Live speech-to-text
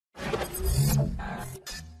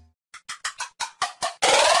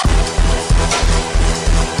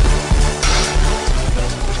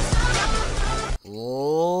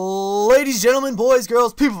Ladies, gentlemen, boys,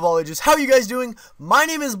 girls, people of all ages, how are you guys doing? My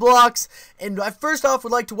name is Blocks, and I first off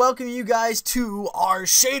would like to welcome you guys to our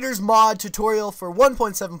shaders mod tutorial for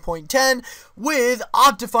 1.7.10 with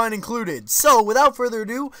Optifine included. So, without further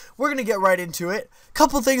ado, we're going to get right into it.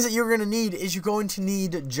 Couple things that you're going to need is you're going to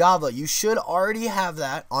need Java. You should already have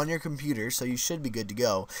that on your computer, so you should be good to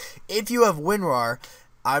go. If you have WinRAR,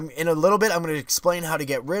 in a little bit, I'm going to explain how to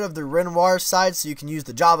get rid of the WinRAR side so you can use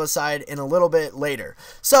the Java side in a little bit later.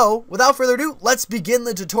 So, without further ado, let's begin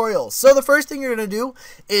the tutorial. So, the first thing you're going to do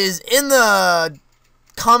is in the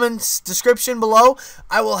comments description below,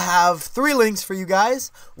 I will have 3 links for you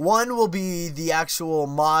guys. One will be the actual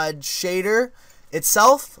mod shader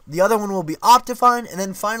itself. The other one will be Optifine, and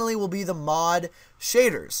then finally will be the mod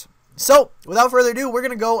shaders. So, without further ado, we're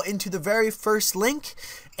going to go into the very first link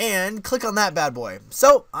and click on that bad boy.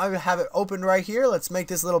 So, I have it open right here. Let's make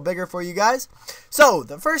this a little bigger for you guys. So,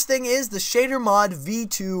 the first thing is the shader mod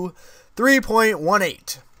v2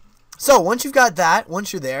 3.18. So, once you've got that,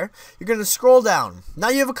 once you're there, you're going to scroll down. Now,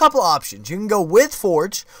 you have a couple options. You can go with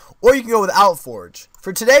Forge, or you can go without Forge.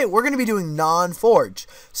 For today, we're going to be doing non-Forge.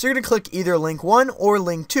 So, you're going to click either link 1 or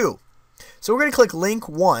link 2. So, we're going to click link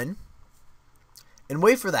 1. And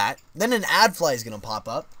wait for that. Then an ad fly is going to pop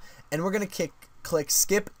up. And we're going to click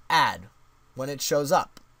skip ad when it shows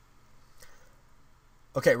up.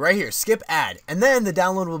 Okay, right here, skip ad. And then the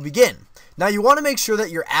download will begin. Now you want to make sure that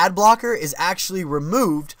your ad blocker is actually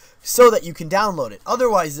removed so that you can download it.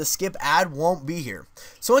 Otherwise, the skip ad won't be here.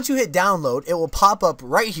 So once you hit download, it will pop up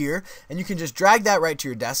right here. And you can just drag that right to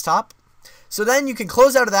your desktop. So then you can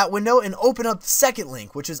close out of that window and open up the second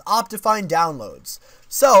link, which is Optifine Downloads.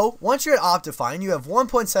 So, once you're at Optifine, you have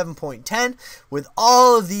 1.7.10 with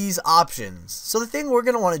all of these options. So the thing we're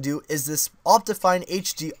going to want to do is this Optifine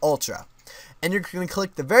HD Ultra. And you're going to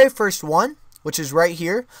click the very first one, which is right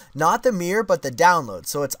here. Not the mirror, but the download.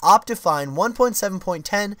 So it's Optifine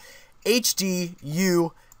 1.7.10 HD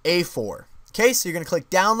U A4. Okay, so you're going to click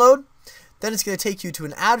download. Then it's going to take you to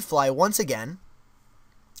an ad fly once again.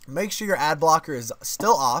 Make sure your ad blocker is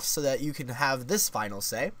still off so that you can have this final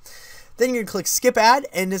say. Then you're going to click skip ad,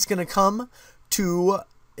 and it's going to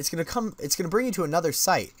bring you to another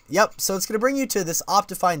site. Yep, so it's going to bring you to this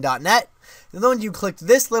optifine.net. And then when you click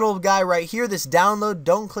this little guy right here, this download,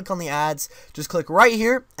 don't click on the ads. Just click right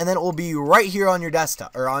here, and then it will be right here on your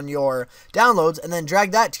desktop or on your downloads, and then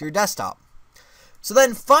drag that to your desktop. So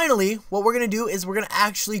then finally, what we're going to do is we're going to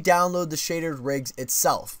actually download the shader rigs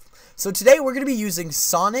itself. So today we're going to be using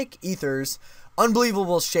Sonic Ether's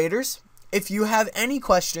Unbelievable Shaders. If you have any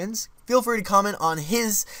questions, feel free to comment on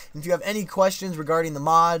his. If you have any questions regarding the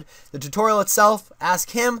mod, the tutorial itself,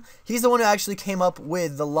 ask him. He's the one who actually came up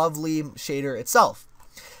with the lovely shader itself.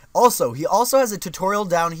 Also, he also has a tutorial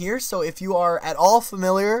down here, so if you are at all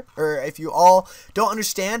familiar, or if you all don't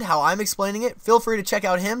understand how I'm explaining it, feel free to check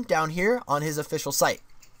out him down here on his official site.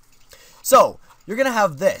 So, you're going to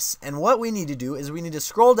have this, and what we need to do is we need to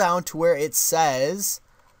scroll down to where it says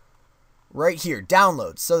right here,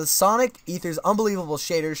 downloads. So the Sonic Ether's Unbelievable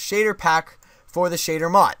Shaders shader pack for the shader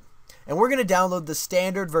mod. And we're going to download the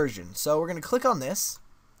standard version. So we're going to click on this,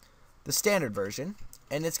 the standard version,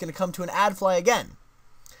 and it's going to come to an ad fly again.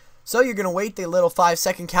 So you're going to wait the little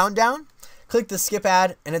 5-second countdown, click the skip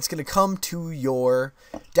ad, and it's going to come to your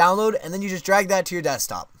download, and then you just drag that to your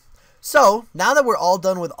desktop. So, now that we're all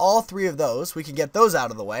done with all 3 of those, we can get those out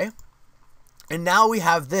of the way. And now we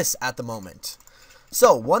have this at the moment.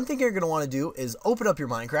 So, one thing you're going to want to do is open up your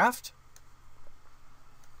Minecraft.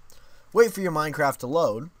 Wait for your Minecraft to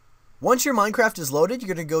load. Once your Minecraft is loaded,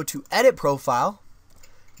 you're going to go to Edit Profile.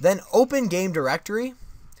 Then Open Game Directory.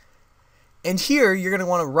 And here, you're going to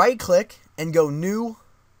want to right-click and go New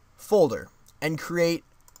Folder. And create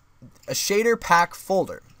a shader pack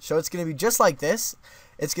folder. So, it's going to be just like this.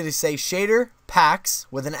 It's going to say shader packs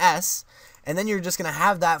with an S, and then you're just going to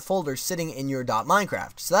have that folder sitting in your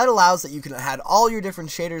 .minecraft. So that allows that you can add all your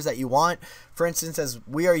different shaders that you want. For instance, as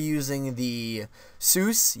we are using the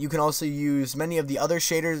Seuss, you can also use many of the other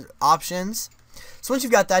shader options. So once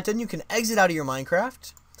you've got that done, you can exit out of your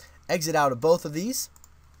Minecraft, exit out of both of these,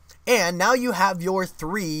 and now you have your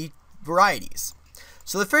 3 varieties.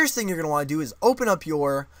 So the first thing you're going to want to do is open up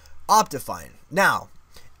your Optifine. Now,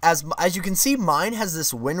 as you can see, mine has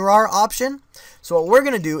this WinRAR option. So what we're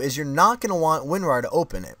going to do is you're not going to want WinRAR to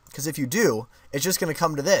open it. Because if you do, it's just going to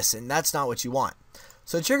come to this, and that's not what you want.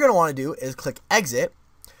 So what you're going to want to do is click Exit,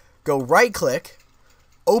 go right click,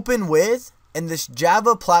 Open With, and this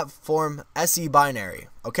Java Platform SE binary.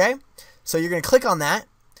 Okay? So you're going to click on that,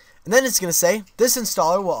 And then it's going to say, this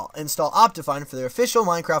installer will install Optifine for their official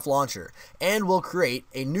Minecraft launcher and will create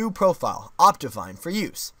a new profile, Optifine, for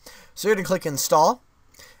use. So you're going to click install,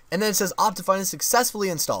 and then it says Optifine is successfully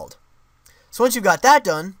installed. So once you've got that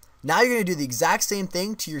done, now you're going to do the exact same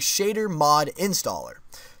thing to your shader mod installer.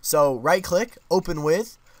 So right click, open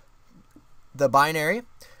with the binary,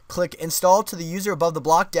 click install to the user above the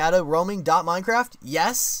block data roaming.minecraft,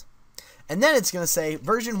 yes. And then it's going to say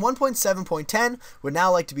version 1.7.10 would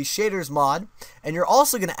now like to be shaders mod, and you're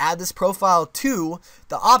also going to add this profile to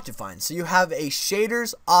the Optifine. So you have a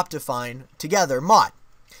shaders Optifine together mod.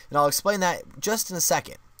 And I'll explain that just in a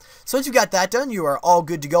second. So once you've got that done, you are all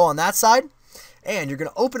good to go on that side. And you're going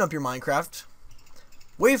to open up your Minecraft,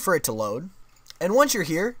 wait for it to load. And once you're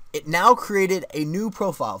here, it now created a new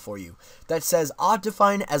profile for you that says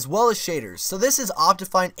Optifine as well as shaders. So this is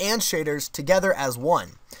Optifine and shaders together as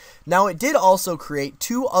one. Now it did also create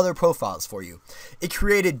two other profiles for you. It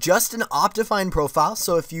created just an Optifine profile,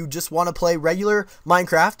 so if you just want to play regular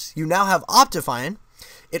Minecraft, you now have Optifine.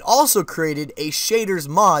 It also created a shaders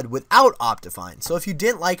mod without Optifine. So if you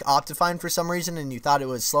didn't like Optifine for some reason and you thought it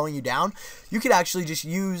was slowing you down, you could actually just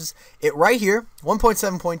use it right here,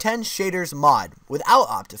 1.7.10 shaders mod without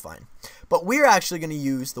Optifine. But we're actually going to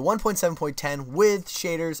use the 1.7.10 with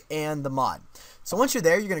shaders and the mod. So once you're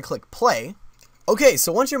there, you're going to click play. Okay,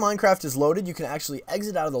 so once your Minecraft is loaded, you can actually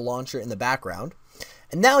exit out of the launcher in the background.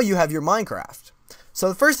 And now you have your Minecraft. So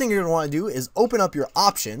the first thing you're going to want to do is open up your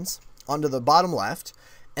options onto the bottom left.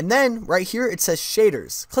 And then right here it says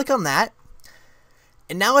shaders. Click on that.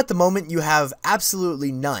 And now at the moment you have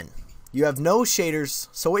absolutely none. You have no shaders.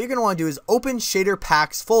 So what you're going to want to do is open shader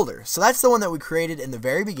packs folder. So that's the one that we created in the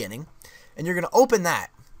very beginning. And you're going to open that.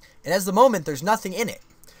 And as the moment there's nothing in it.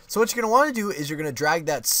 So what you're going to want to do is you're going to drag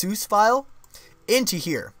that Seuss file into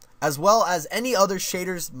here, as well as any other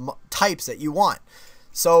shaders types that you want.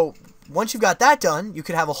 So once you've got that done, you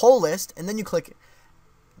could have a whole list, and then you click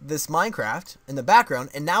this Minecraft in the background,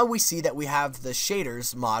 and now we see that we have the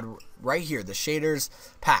shaders mod right here, the shaders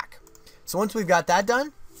pack. So once we've got that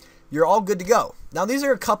done, you're all good to go. Now these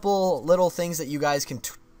are a couple little things that you guys can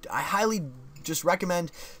I highly just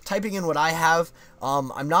recommend typing in what I have.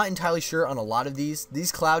 I'm not entirely sure on a lot of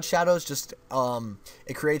these cloud shadows. Just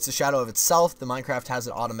it creates a shadow of itself. The Minecraft has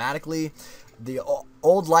it automatically. The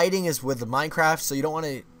old lighting is with the Minecraft, so you don't want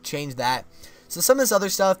to change that. So some of this other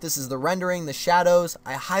stuff, this is the rendering, the shadows.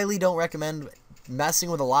 I highly don't recommend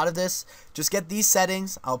messing with a lot of this. Just get these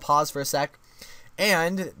settings. I'll pause for a sec.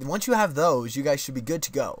 And once you have those, you guys should be good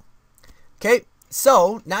to go. Okay,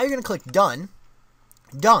 so now you're going to click done.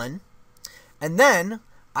 Done. And then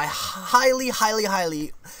I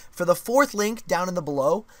highly, for the fourth link down in the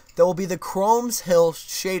below, there will be the Chrome's Hill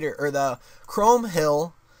shader, or the Chrome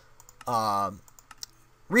Hill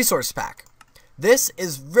resource pack. This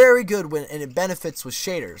is very good and it benefits with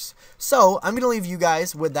shaders. So I'm going to leave you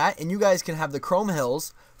guys with that, and you guys can have the Chrome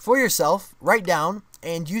Hills for yourself, write down,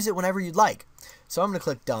 and use it whenever you'd like. So I'm going to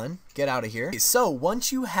click done, get out of here. So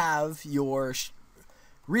once you have your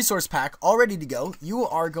resource pack all ready to go, you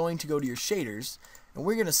are going to go to your shaders, and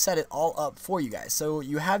we're going to set it all up for you guys. So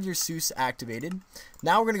you have your Seuss activated.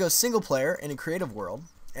 Now we're going to go single player in a creative world,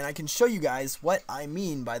 and I can show you guys what I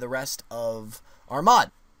mean by the rest of our mod.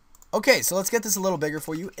 Okay, so let's get this a little bigger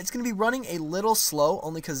for you. It's going to be running a little slow,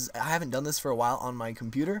 only because I haven't done this for a while on my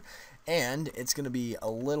computer, and it's going to be a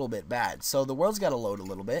little bit bad. So the world's got to load a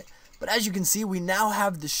little bit. But as you can see, we now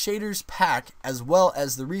have the shaders pack as well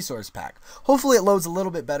as the resource pack. Hopefully it loads a little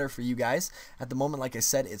bit better for you guys. At the moment, like I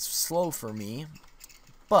said, it's slow for me.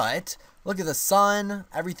 But look at the sun.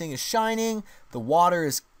 Everything is shining. The water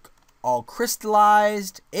is all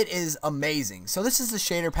crystallized. It is amazing. So this is the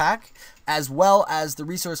shader pack as well as the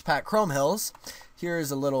resource pack Chrome Hills. Here is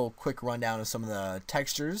a little quick rundown of some of the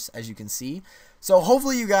textures, as you can see. So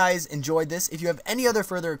hopefully you guys enjoyed this. If you have any other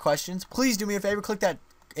further questions, please do me a favor, click that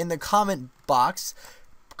in the comment box.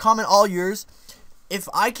 Comment all yours. If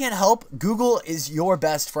I can't help, Google is your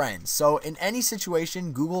best friend. So in any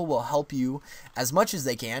situation, Google will help you as much as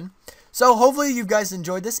they can. So hopefully you guys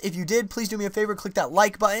enjoyed this. If you did, please do me a favor, click that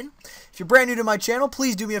like button. If you're brand new to my channel,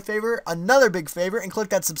 please do me a favor, another big favor, and click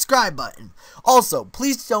that subscribe button. Also,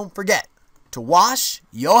 please don't forget to wash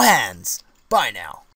your hands. Bye now.